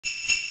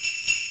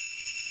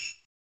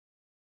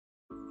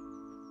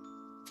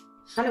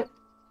Hallo,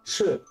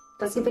 schön,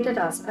 dass ihr wieder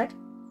da seid.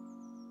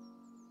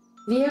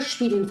 Wir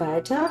spielen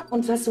weiter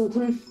und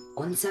versuchen,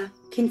 unser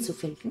Kind zu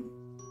finden.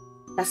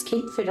 Das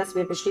Kind, für das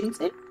wir bestimmt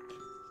sind.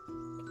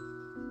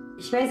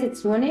 Ich weiß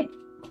jetzt nur nicht.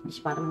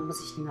 Warte mal,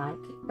 muss ich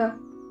hineinklicken?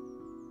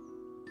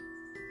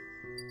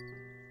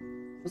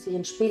 Muss ich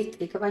ins Spiel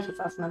klicken, weil ich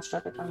auf Aufnahme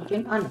startet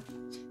angehen. Ah, ne.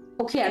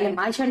 Okay, an dem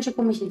Eichhörnchen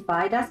komme ich nicht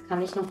weiter. Das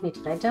kann ich noch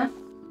nicht retten.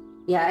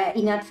 Ihr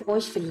erinnert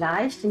euch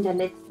vielleicht in der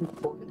letzten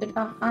Folge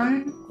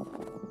daran.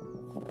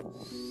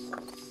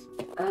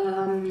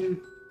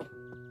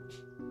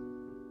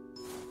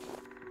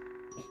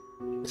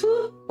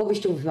 Ob ich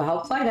da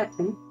überhaupt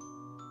weiterkomme.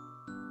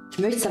 Ich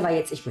möchte es aber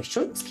jetzt, ich möchte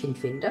schon das Kind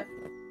finden.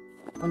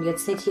 Und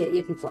jetzt nicht hier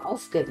irgendwo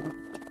aufgeben.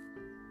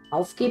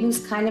 Aufgeben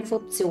ist keine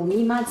Option.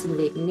 Niemals im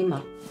Leben,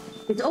 nimmer.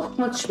 Ist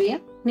oftmals schwer,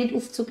 nicht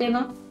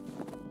aufzugeben.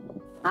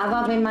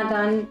 Aber wenn man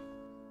dann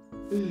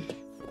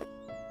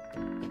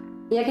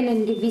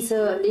irgendeinen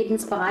gewissen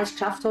Lebensbereich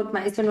geschafft hat,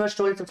 man ist ja nur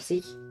stolz auf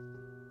sich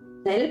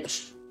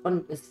selbst.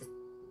 Und es ist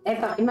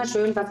einfach immer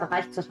schön, was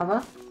erreicht zu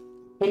haben.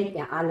 Kennt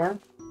ihr alle.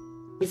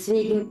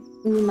 Deswegen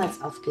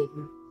niemals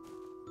aufgeben.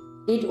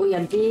 Geht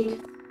euren Weg.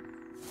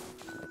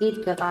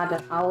 Geht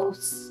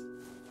geradeaus.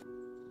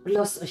 Und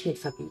lasst euch nicht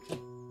verbiegen.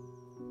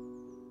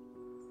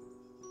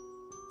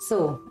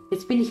 So,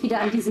 jetzt bin ich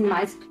wieder an diesem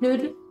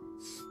Maisknödel.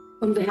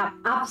 Und wir haben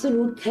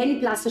absolut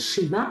keinen blassen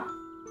Schimmer,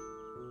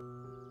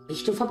 wie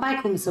ich da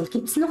vorbeikommen soll.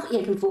 Gibt es noch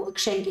irgendwo ein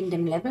Geschenk in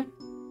dem Level?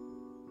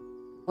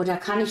 Oder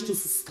kann ich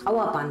dieses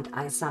Trauerband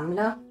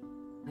einsammeln?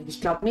 Weil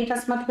ich glaube nicht,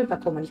 dass wir drüber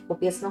kommen. Ich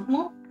probiere es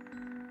nochmal.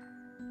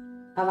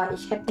 Aber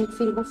ich hätte nicht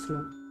viel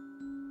Hoffnung.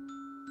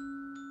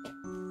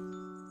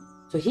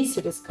 So hieß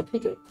ja das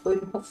Kapitel.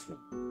 Grün Hoffnung.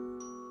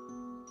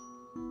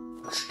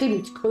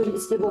 Stimmt, grün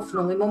ist die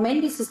Hoffnung. Im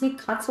Moment ist es nicht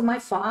gerade so meine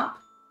Farbe.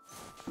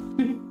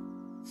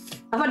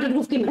 Aber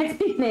darauf gehen wir jetzt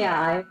nicht näher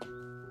ein.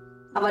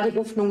 Aber die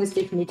Hoffnung ist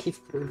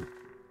definitiv grün.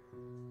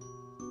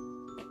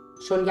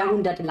 Schon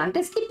jahrhundertelang.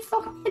 Das gibt's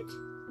doch nicht.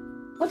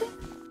 Oder?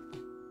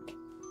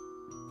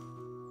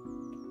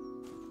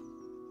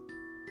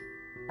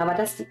 Aber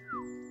das...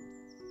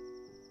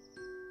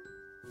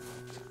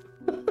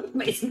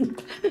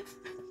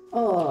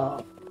 Oh,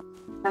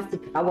 dass die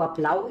grauer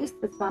blau ist,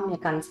 das war mir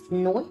ganz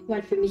neu,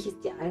 weil für mich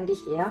ist die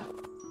eigentlich eher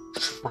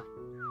schwarz.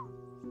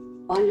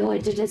 Oh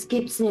Leute, das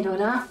gibt's nicht,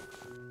 oder?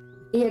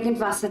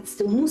 Irgendwas jetzt,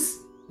 du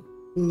musst...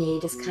 Nee,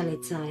 das kann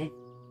nicht sein.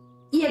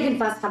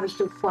 Irgendwas habe ich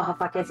vorher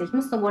vergessen. Ich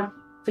muss noch mal...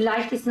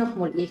 Vielleicht ist noch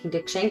mal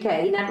irgendein Geschenk.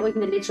 Erinnert euch,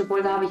 in der letzten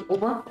Folge habe ich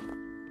oben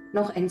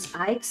noch ins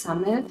Ei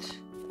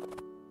gesammelt.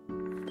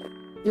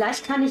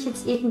 Vielleicht kann ich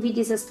jetzt irgendwie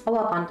dieses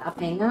Trauerband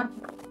abhängen.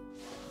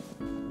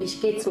 Ich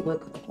gehe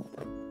zurück.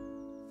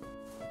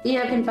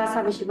 Irgendwas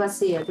habe ich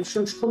übersehen. Du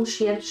kommst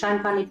hier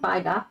scheinbar nicht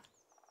weiter.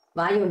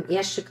 War ja im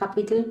ersten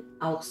Kapitel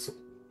auch so.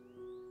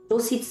 So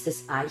sitzt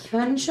das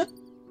Eichhörnchen.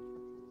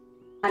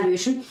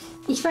 Hallöchen.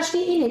 Ich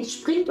verstehe ihn nicht.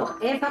 Spring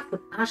doch einfach von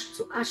Ast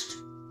zu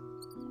Ast.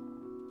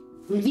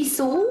 Und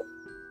wieso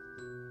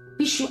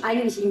bist du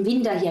eigentlich im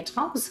Winter hier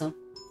draußen?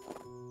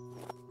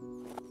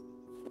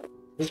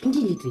 Wissen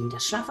die nicht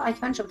Winterschlaf,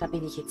 Eichhörnchen? Oder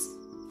bin ich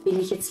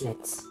jetzt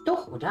letzt?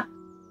 Doch, oder?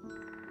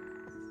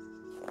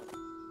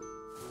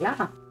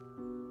 Ja.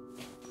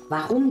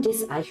 Warum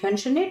das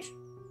Eichhörnchen nicht?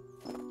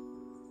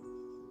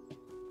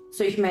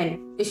 So, ich meine,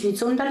 ist nicht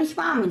sonderlich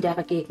warm in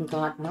der Gegend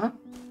gerade, ne?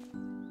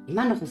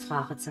 Immer noch ein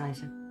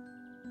Fragezeichen.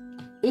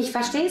 Ich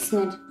verstehe es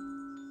nicht.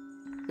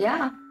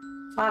 Ja,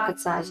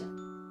 Fragezeichen.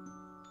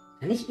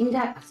 Kann ich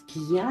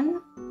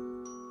interagieren?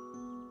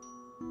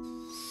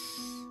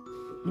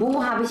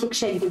 Wo habe ich ein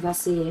Geschenk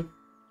übersehen?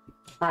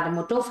 Warte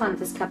mal, da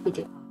fand das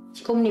Kapitel.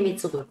 Ich komme nicht mehr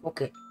zurück.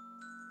 Okay.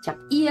 Ich habe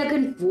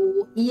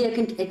irgendwo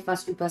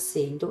irgendetwas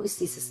übersehen. Da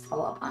ist dieses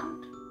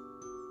Trauerband.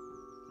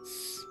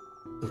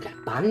 Oder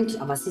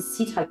Band, aber es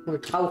sieht halt nur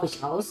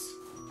traurig aus.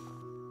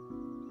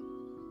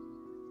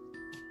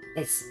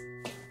 Es.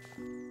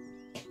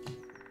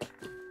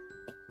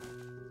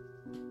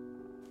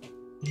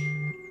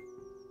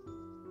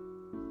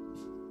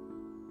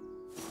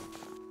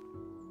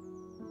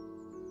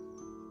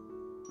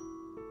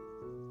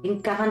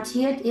 Bin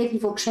garantiert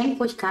irgendwo geschenkt,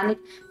 wo ich gar nicht,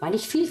 weil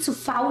ich viel zu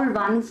faul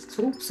war und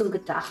so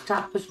gedacht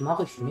habe, das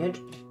mache ich nicht.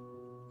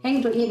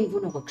 Hängt da irgendwo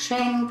noch ein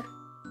Geschenk?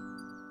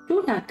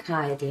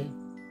 Dunnerkeidel.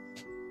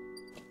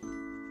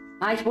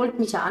 Ah, ich wollte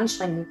mich ja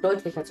anstrengen,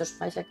 deutlicher zu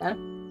sprechen, gell?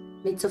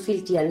 Mit so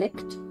viel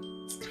Dialekt.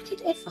 Das kann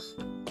nicht einfach.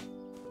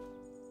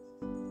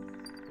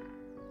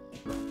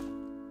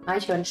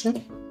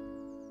 Eichhörnchen.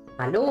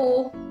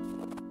 Hallo?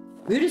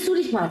 Würdest du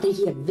dich mal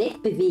hier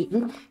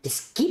wegbewegen?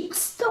 Das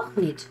gibt's doch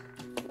nicht.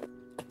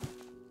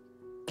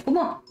 Guck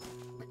mal.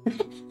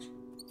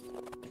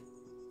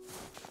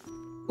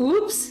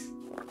 Ups.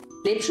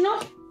 Lebst du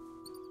noch?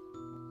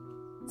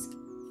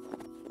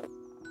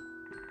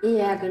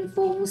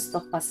 Irgendwo muss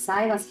doch was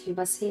sein, was ich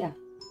übersehe.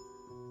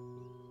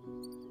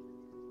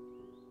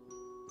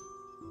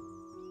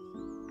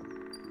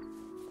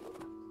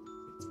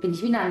 Jetzt bin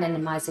ich wieder an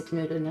einem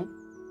Maiseknödel, ne?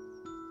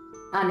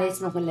 Ah, ne,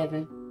 ist noch ein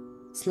Level.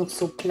 Ist noch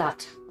so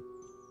platt.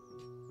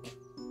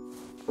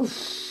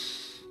 Uff.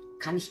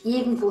 Kann ich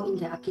irgendwo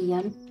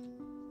interagieren?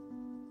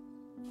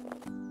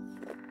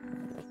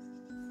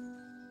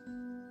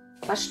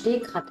 Was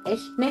steht gerade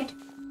echt mit,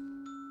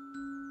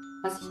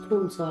 was ich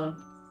tun soll?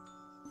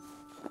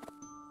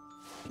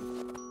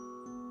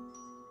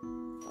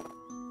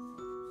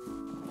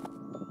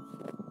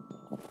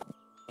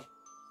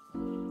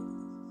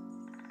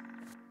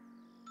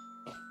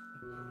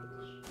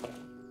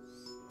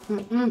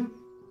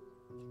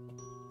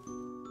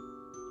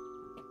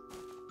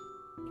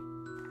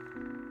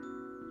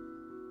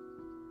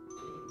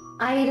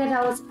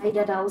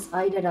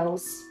 Eider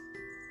raus.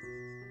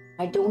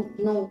 I don't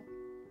know.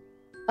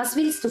 Was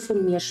willst du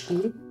von mir,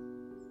 Spiel?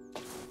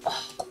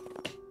 Oh,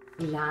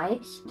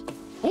 vielleicht.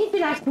 Hey,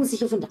 vielleicht muss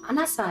ich auf der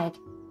anderen Seite.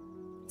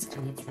 Das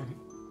kann jetzt sein.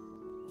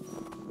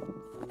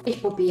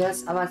 Ich probiere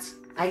es, aber es ist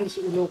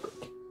eigentlich unlogisch.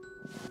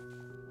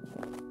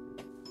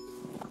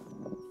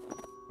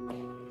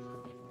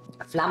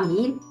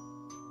 Flammi,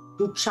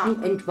 du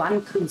Jump and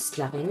Run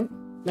Künstlerin,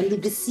 wenn du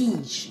das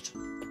siehst.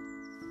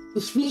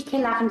 Ich will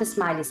kein lachendes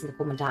Smileys in den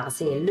Kommentaren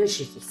sehen.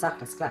 Lösche ich sag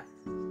das gleich.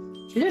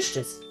 Ich lösche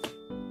das.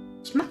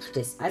 Ich mache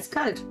das,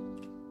 eiskalt.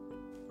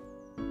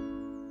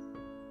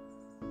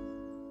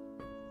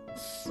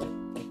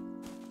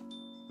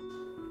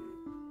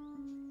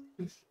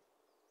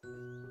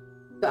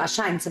 So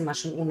erscheint sie mal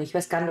schon ohne. Ich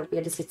weiß gar nicht, ob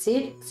ihr das jetzt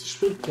seht. Sie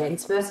spielt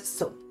Plants vs.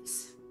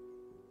 Zombies.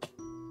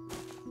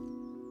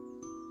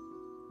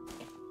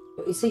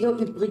 So ist sie ja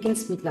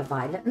übrigens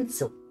mittlerweile ein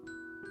Zombie.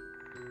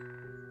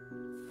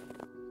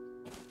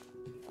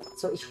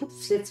 So, ich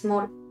hupfe jetzt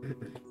mal.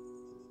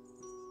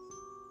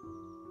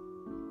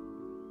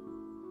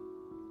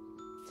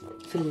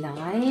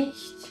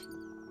 Vielleicht,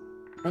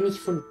 wenn ich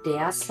von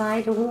der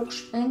Seite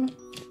hochspringe,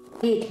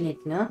 geht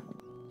nicht, ne?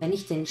 Wenn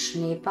ich den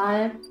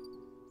Schneeball...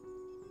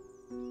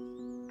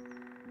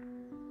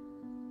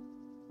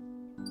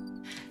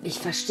 Ich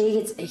verstehe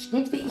jetzt echt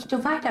nicht, wie ich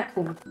da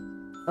weiterkomme.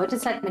 Leute,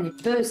 seid mir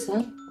nicht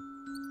böse.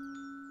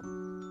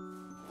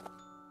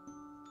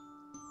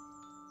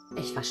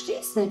 Ich verstehe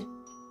es nicht.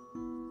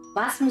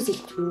 Was muss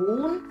ich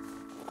tun?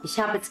 Ich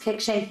habe jetzt kein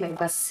Geschenk mehr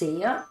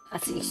übersehen.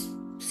 Also ich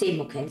sehe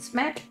nur keins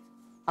mehr.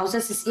 Außer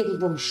es ist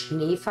irgendwo im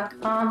Schnee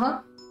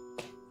vergraben.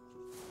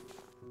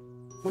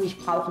 Und ich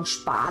brauche einen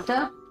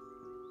Spaten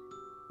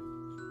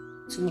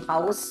zum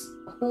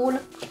Rausholen.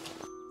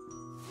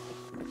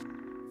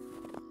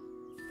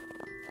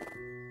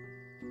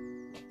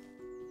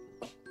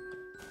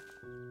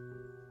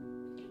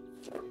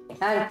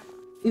 Ja,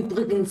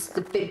 übrigens,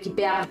 die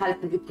Bären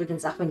halten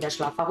übrigens auch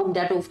Winterschlaf. Warum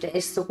der doof der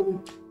echt so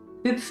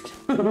rumhüpft,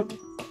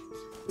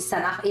 ist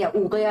danach eher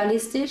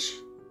unrealistisch.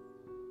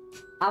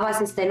 Aber es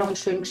ist dennoch ein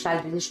schön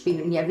gestaltetes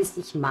Spiel. Und ihr wisst,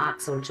 ich mag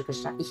solche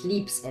Gestalten. Ich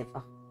liebe es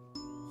einfach.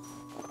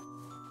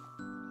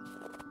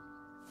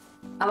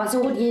 Aber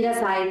so hat jeder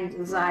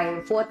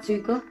seine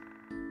Vorzüge.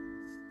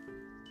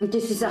 Und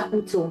das ist auch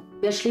gut so.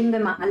 Wäre schlimm,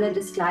 wenn wir alle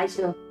das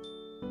Gleiche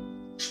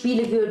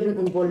spielen würden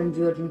und wollen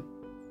würden.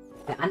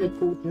 Wäre auch nicht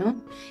gut, ne?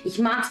 Ich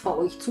mag es bei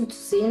euch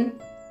zuzusehen.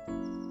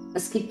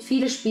 Es gibt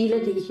viele Spiele,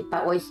 die ich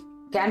bei euch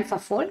gern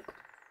verfolge.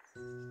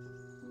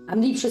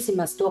 Am liebsten sind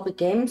immer Story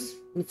Games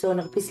mit so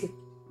einer bisschen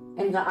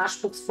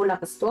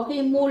anspruchsvollere Story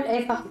im Mol,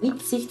 einfach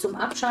witzig zum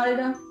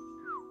Abschalten.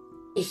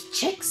 Ich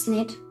check's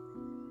nicht.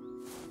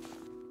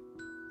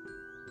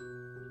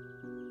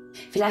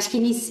 Vielleicht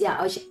genießt ihr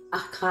euch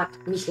auch gerade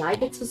mich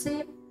leiden zu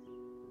sehen.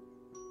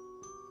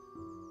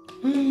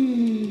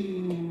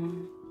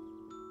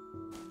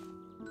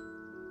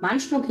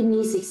 Manchmal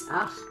genieße ich es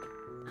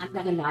auch,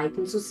 andere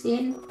leiden zu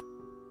sehen.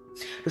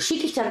 Du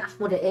schicke ich dann auch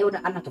mal der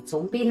oder andere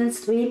Zombie in den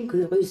Stream.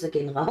 Grüße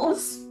gehen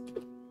raus.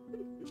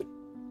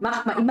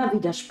 Macht mir immer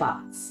wieder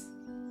Spaß.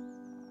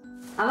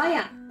 Aber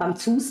ja, beim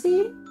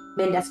Zusehen,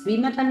 wenn der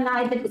Streamer dann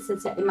leidet, ist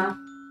es ja immer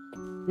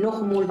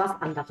noch mal was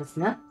anderes,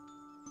 ne?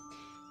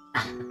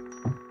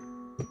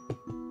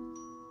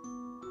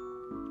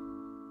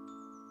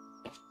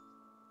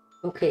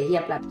 Okay,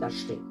 hier bleibt das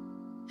stehen.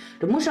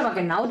 Du musst aber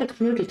genau den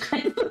Knödel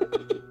trennen,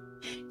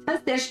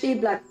 dass der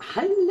stehen bleibt.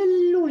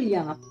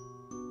 Halleluja.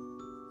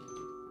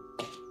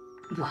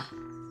 Boah.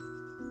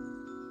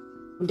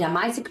 Und der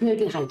meiste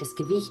Knödel halt das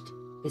Gewicht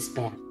des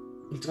Bären.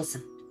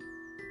 Interessant.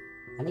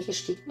 Kann ich ein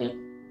Stiefel?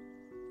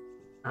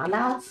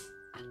 Anlauf.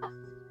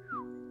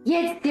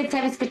 Jetzt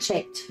habe ich es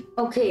gecheckt.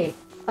 Okay.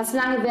 Was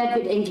lange währt,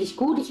 wird endlich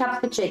gut. Ich habe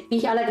es gecheckt. Wie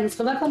ich allerdings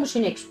rüberkomme, ist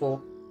nicht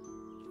gesprochen.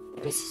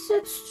 Das ist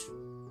jetzt...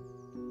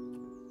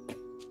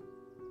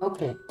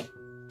 Okay.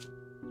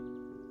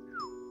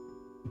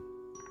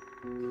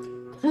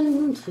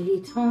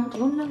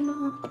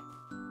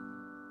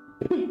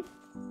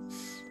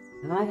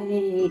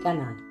 Weiter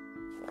nein.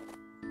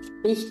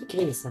 Riecht die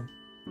Krise.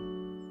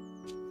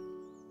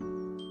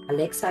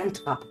 Alexa in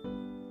Trab.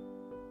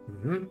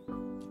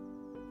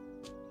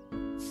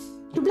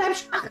 Du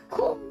bleibst... Ach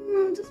komm,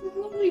 das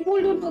muss ich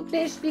wohl nur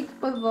gleich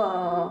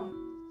bewahren.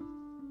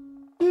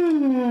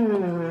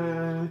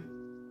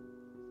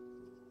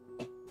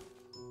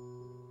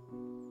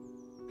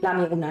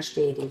 Flammi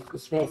unerstetig.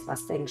 Ich weiß,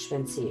 was denkst,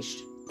 wenn du siehst.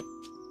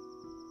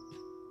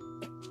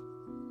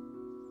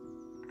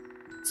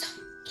 So,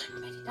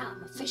 drücken wir Da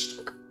mal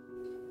festdrücken.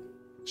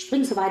 Ich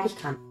springe, soweit ich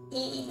kann.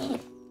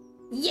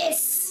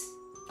 Yes!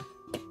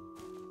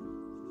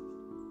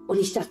 Und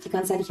ich dachte die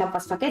ganze Zeit, ich habe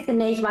was vergessen.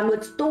 Nee, ich war nur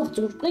zu doof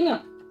zum Springen.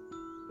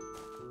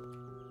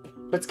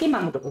 Jetzt gehen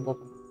wir mit der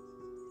Oberung.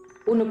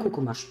 Ohne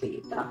gucken wir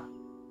später.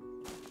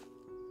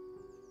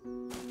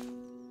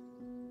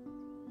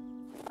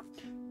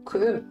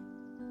 Okay.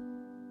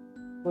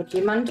 Wird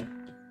jemand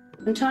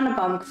einen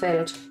Tannenbaum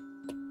gefällt?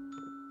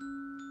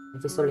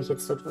 Wie soll ich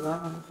jetzt so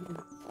drüber?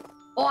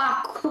 Oh,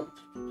 guck.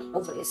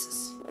 Drauf ist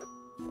es.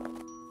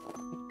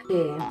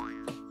 Okay.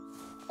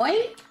 Oi,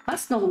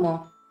 was noch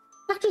immer?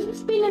 Ach, das ist ein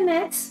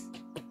Spinnennetz.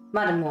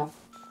 Warte mal.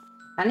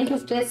 Kann ich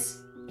auf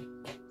das?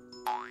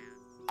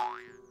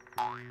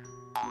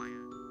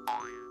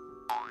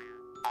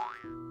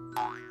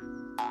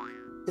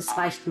 Das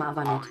reicht mir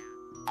aber nicht.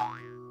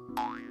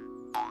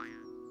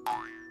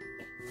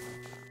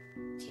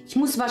 Ich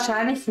muss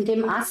wahrscheinlich von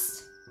dem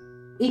Ast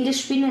in das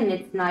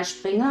Spinnennetz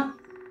springen,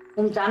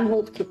 um dann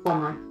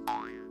hochzukommen.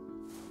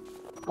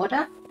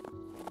 Oder?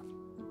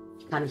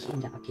 Ich kann nicht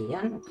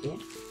interagieren, okay.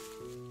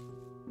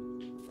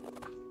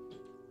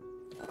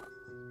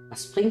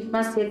 Was bringt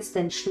was jetzt,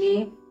 den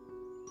Schnee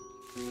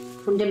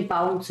von dem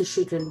Baum zu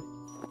schütteln?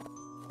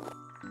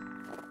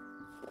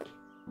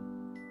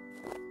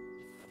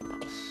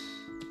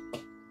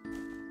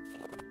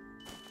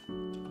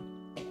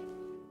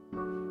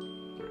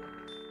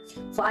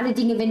 Vor allen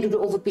Dingen, wenn du da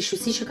oben bist, du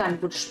sicher gar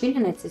nicht, wo das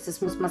Spinnennetz ist.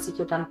 Das muss man sich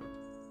ja dann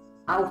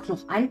auch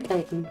noch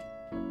einprägen.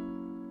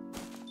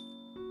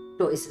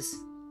 Da ist es.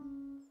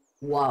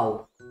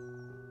 Wow.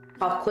 Ich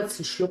brauche kurz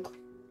einen Schluck.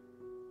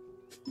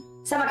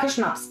 Ist aber kein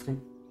Schnaps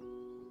drin.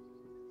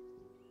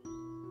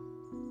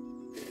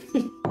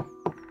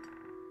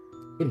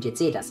 Könnt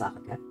jetzt jeder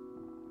sagen, gell?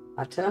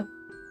 Warte.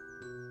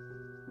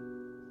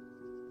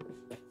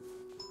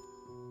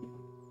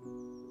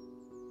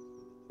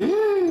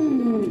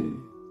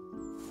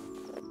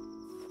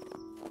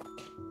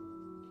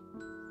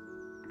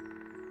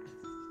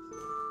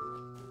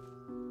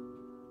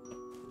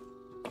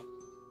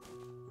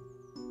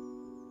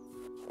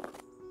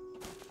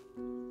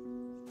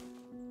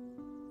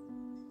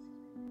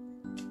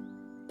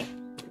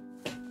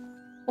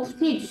 Oft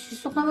nicht, das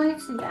ist doch aber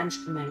jetzt nicht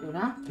ernst gemeint,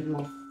 oder?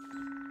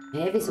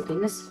 Hä, wieso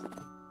geht das?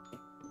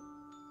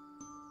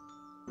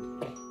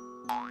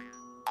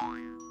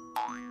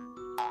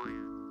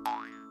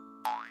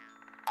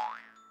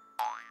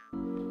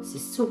 Es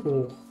ist zu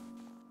hoch.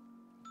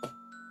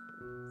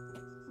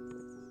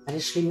 Aber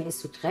das Schlimme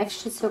ist, du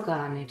treffst es ja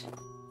gar nicht.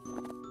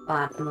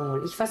 Warte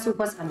mal, ich versuche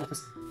was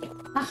anderes.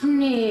 Ach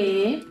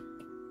nee.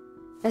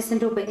 Wer ist denn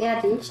du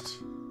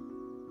beerdigt?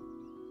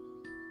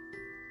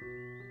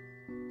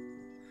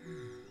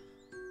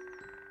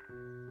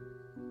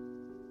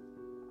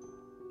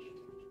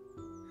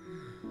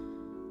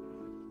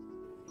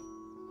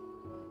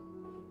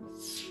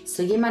 Ist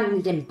so jemand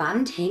mit dem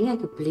Band hängen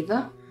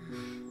geblieben?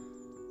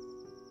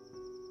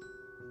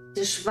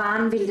 Der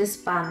Schwan will das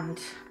Band.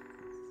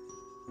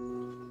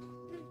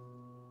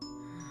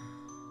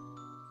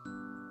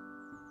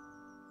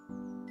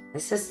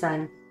 Was ist das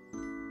denn?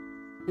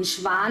 Ein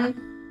Schwan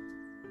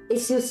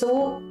ist ja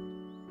so,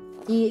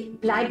 die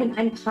bleiben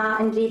ein Paar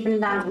ein Leben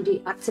lang und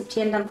die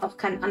akzeptieren dann auch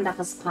kein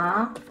anderes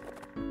Paar.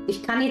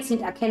 Ich kann jetzt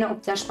nicht erkennen,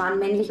 ob der Schwan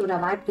männlich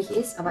oder weiblich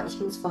ist, aber ich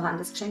muss vorher an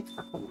das Geschenk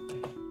gucken.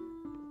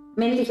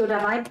 Männlich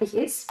oder weiblich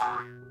ist.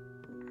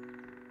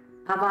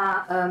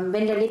 Aber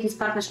wenn der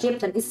Lebenspartner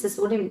stirbt, dann ist es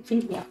so, den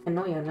finden wir auch kein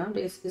neuer, ne?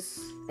 Das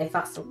ist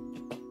einfach so.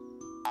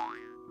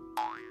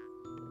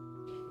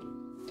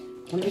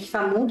 Und ich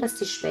vermute, dass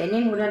die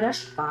Schwänin oder der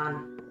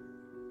Schwan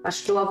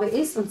verstorben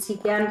ist und sie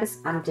gern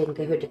das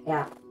Andenken hätte.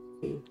 Er,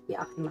 wie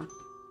auch immer.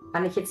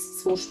 Kann ich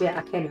jetzt so schwer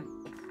erkennen.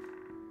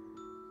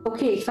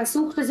 Okay, ich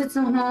versuche das jetzt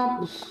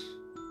nochmal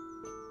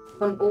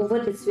von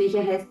oben,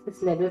 deswegen heißt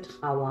das Level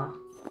Trauer.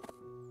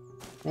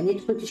 Wenn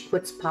nicht, drücke ich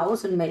kurz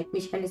Pause und melde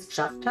mich, wenn ich es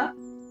geschafft habe.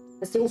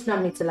 Dass die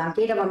Aufnahme nicht so lang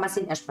geht, aber wir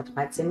sind erst bei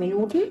 13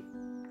 Minuten.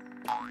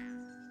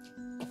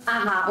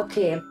 Aha,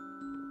 okay.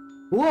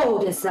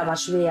 Wow, das ist aber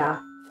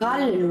schwer.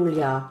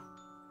 Halleluja.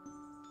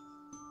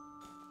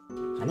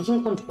 Kann ich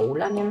einen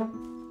Controller nehmen?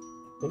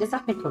 Jeder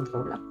sagt mit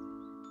Controller.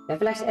 Wäre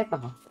vielleicht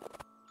einfacher.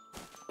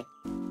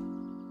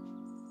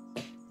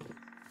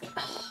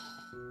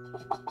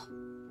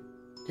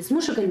 Das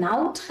muss schon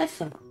genau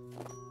treffen.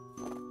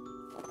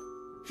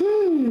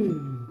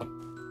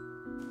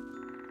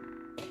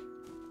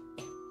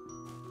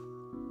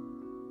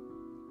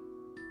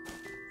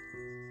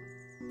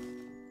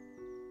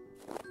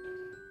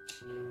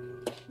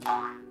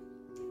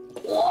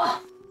 Oh,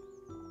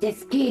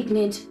 das geht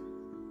nicht.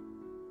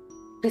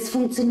 Das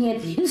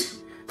funktioniert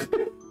nicht.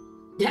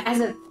 Ja,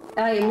 also,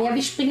 mehr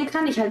wie springen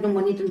kann ich halt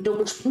nochmal nicht. Und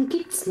Doppelsprung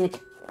gibt's nicht.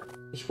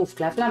 Ich rufe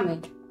gleich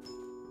Flamme.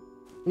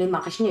 Ne,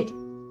 mache ich nicht.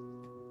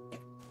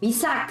 Wie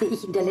sagte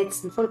ich in der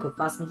letzten Folge?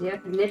 War es in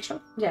der letzten?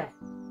 Ja.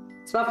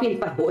 Es war auf jeden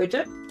Fall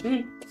heute.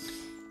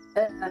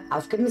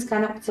 Aufgeben ist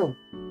keine Option.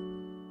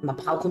 Wir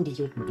brauchen die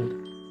Jugend nicht.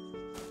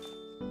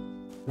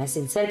 Wir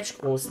sind selbst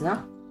groß,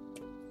 ne?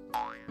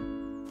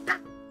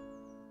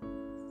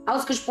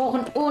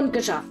 Ausgesprochen und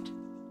geschafft.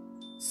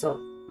 So,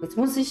 jetzt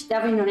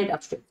darf ich noch nicht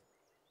abstürzen.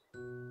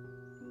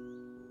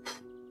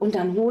 Und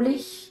dann hole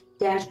ich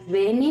der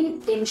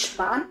Schwänin den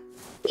Span.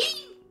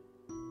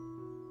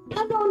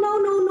 No, no, no,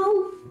 no,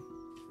 no.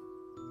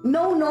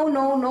 No, no,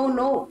 no, no,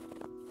 no.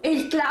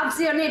 Ich glaub's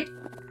ja nicht.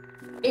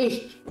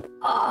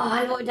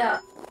 Oh, Leute.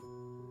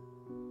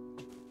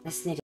 Das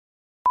ist nicht.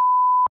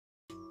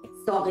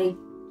 Sorry.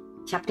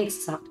 Ich habe nichts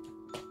gesagt.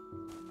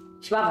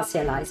 Ich war aber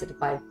sehr leise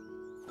dabei.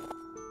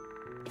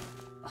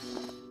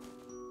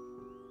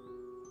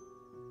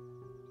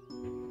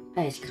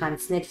 Ich kann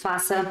es nicht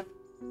fassen.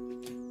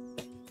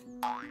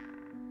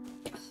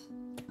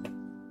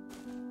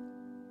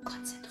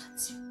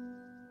 Konzentration.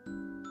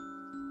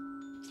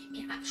 Die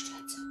mir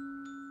abstürze.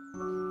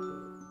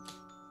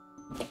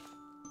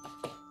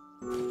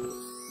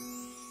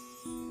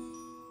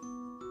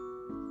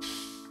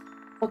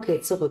 Okay,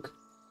 zurück.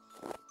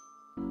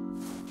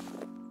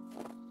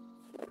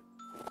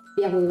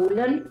 Wir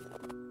holen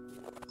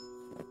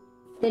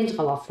den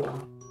Trauer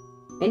vor.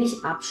 Wenn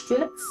ich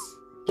abstürze,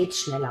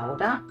 geht's schneller,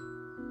 oder?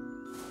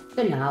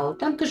 Genau,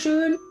 danke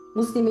schön.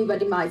 Muss nicht mehr über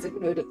die Meise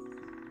knödeln.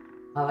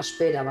 Aber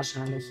später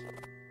wahrscheinlich.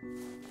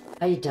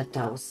 Alter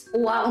Taus.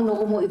 Oh, und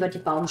noch immer über die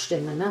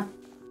Baumstämme, ne?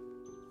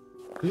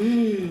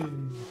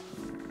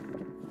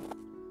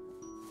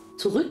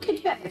 Zurück geht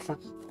ja einfach.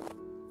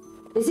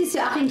 Das ist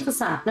ja auch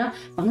interessant, ne?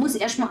 Man muss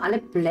erstmal alle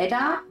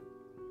Blätter,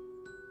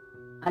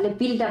 alle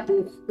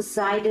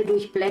Bilderbuchseite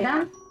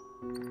durchblättern,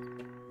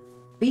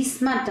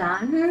 bis man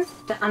dann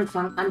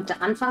an den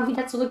Anfang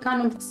wieder zurück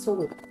kann und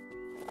zurück.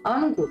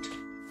 Aber nun gut.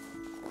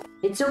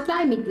 Nicht so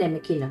klein mitnehmen,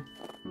 Kinder.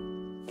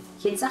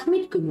 Ich hätte es auch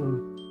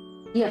mitgenommen.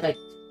 Direkt.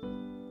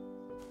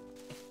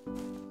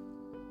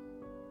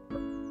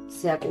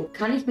 Sehr gut.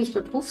 Kann ich mich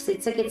dort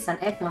draufsetzen? Geht's dann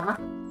etwa?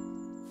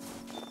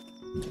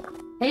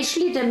 Hey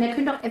Schlitten, wir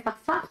können doch einfach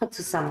fahren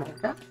zusammen,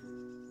 oder?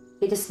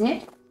 Geht es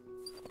nicht?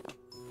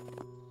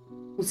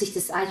 Muss ich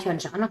das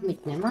Eichhörnchen auch noch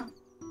mitnehmen?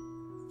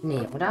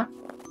 Nee, oder?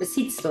 Das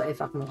sitzt doch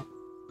einfach nur.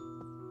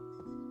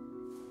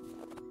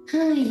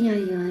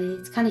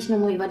 Jetzt kann ich nur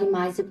mal über die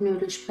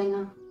Maiseknödel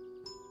springen.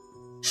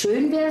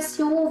 Schön wäre es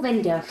jo,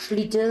 wenn der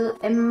Schlitten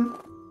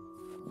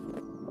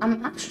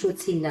am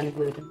Absturz hindern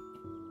würde.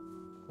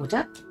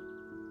 Oder?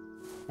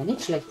 Ja,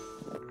 nicht schlecht.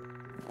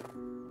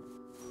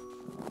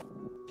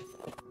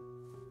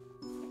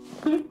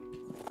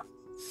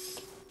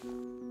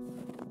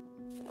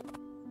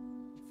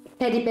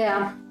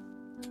 Teddybär,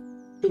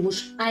 du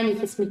musst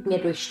einiges mit mir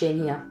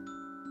durchstehen hier.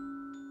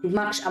 Du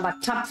magst aber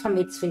tapfer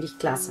mit, finde ich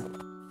klasse.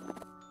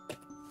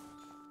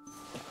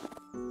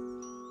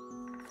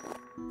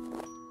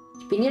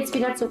 Ich bin jetzt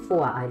wieder zu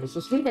voreilig.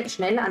 Ich will jetzt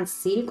schnell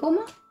ans Ziel kommen.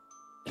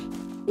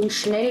 Ihn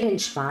schnell den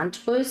Schwan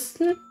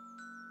trösten.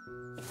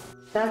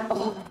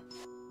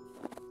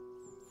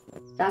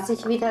 Dass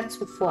ich wieder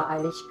zu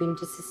voreilig bin.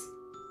 Das ist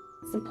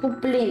ein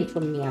Problem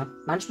von mir.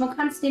 Manchmal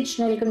kann es nicht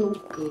schnell genug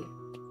gehen.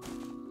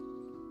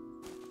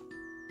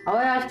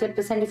 Aber ja, ich glaube,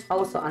 das hat die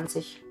Frau so an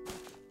sich.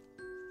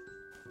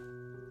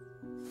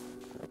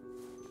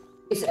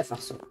 Ist einfach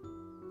so.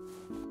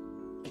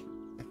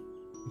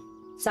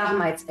 Sagen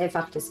wir jetzt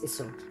einfach, das ist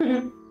so.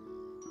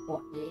 Oh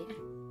nee.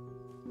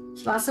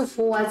 Ich war so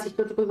froh, als ich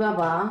da drüber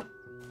war.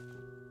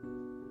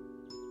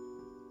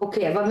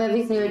 Okay, aber wir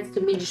wissen ja jetzt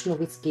zumindest nur,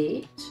 wie es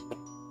geht.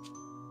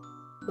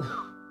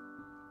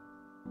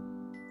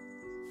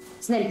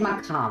 Das nennt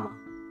man Karma.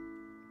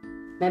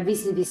 Wir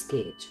wissen, wie es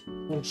geht.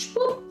 Und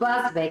schwupp,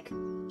 war es weg.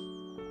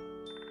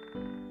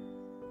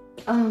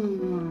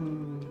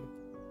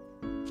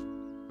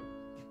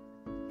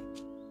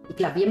 Die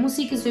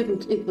Klaviermusik ist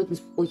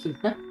übrigens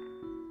beruhigend, ne?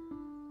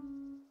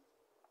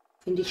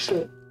 Finde ich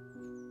schön.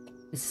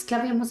 Es ist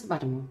Klaviermusik.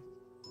 Warte mal.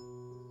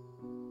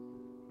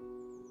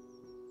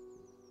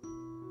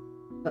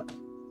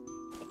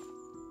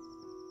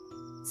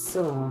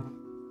 So.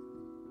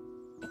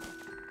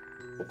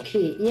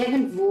 Okay,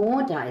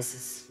 irgendwo, da ist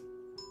es.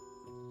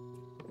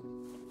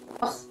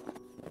 Ach.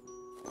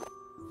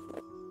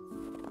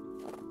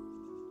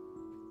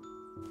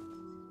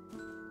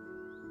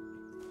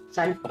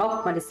 Wahrscheinlich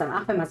braucht man das dann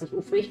auch, wenn man sich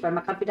aufregt, weil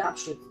man gerade wieder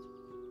abstürzt.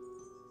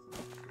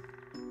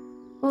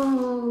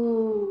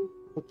 Oh.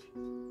 Okay.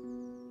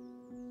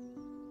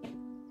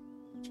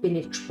 Ich bin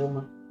nicht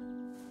gesprungen.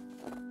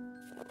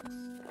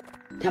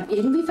 Ich habe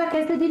irgendwie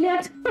vergessen, die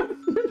Leerte zu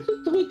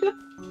drücken.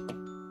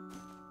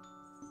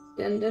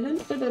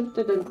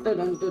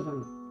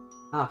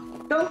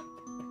 Achtung!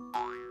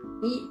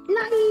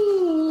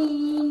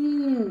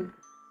 Nein!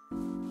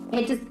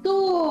 Hätte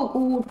so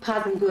gut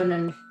passen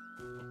können.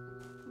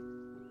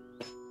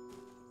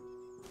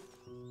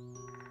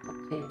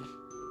 Okay.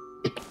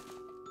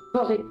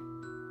 Sorry.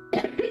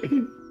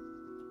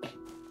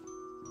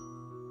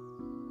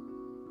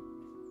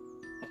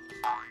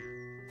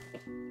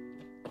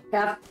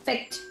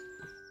 Perfekt.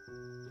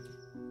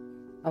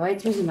 Aber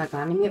jetzt müssen wir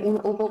gar nicht mehr oben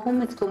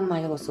rum. Jetzt kommen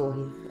wir ja so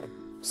hin.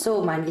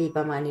 So, mein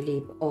Lieber, meine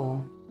Liebe. Oh.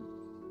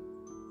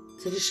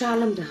 So die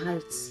Schale um den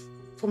Hals.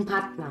 Vom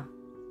Partner.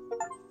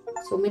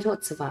 Somit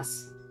hat sie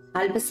was.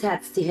 Halbes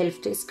Herz, die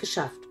Hälfte ist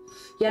geschafft.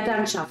 Ja,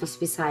 dann schaffe ich es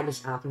bis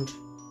Heiligabend.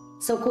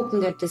 So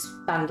gucken wir des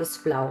Bandes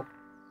Blau.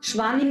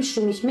 Schwan nimmst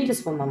du mich mit,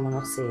 das wollen wir mal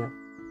noch sehen.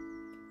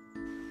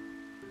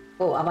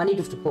 Oh, aber nicht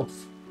auf den Kopf.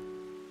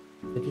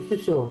 Das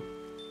ist so.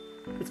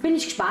 Jetzt bin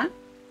ich gespannt.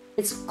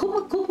 Jetzt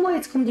guck mal,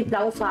 jetzt kommt die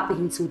blaue Farbe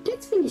hinzu.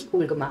 Das finde ich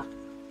cool gemacht.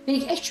 Finde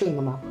ich echt schön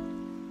gemacht.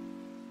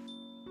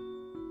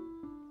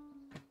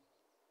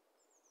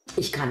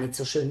 Ich kann nicht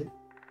so schön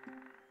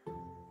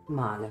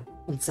malen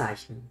und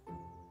zeichnen.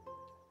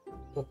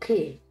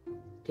 Okay,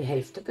 die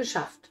Hälfte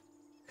geschafft.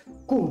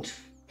 Gut,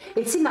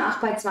 jetzt sind wir auch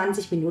bei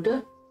 20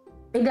 Minuten.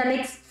 In der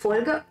nächsten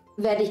Folge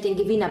werde ich den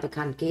Gewinner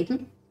bekannt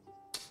geben.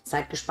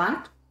 Seid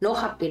gespannt.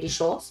 Noch habt ihr die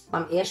Chance,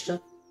 beim ersten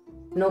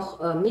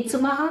noch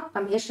mitzumachen,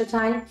 beim ersten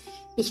Teil.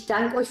 Ich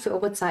danke euch für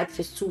eure Zeit,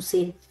 fürs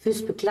Zusehen,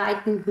 fürs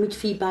Begleiten,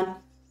 mitfiebern,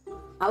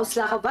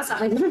 auslachen, was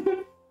auch immer.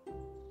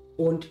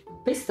 Und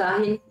bis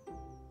dahin.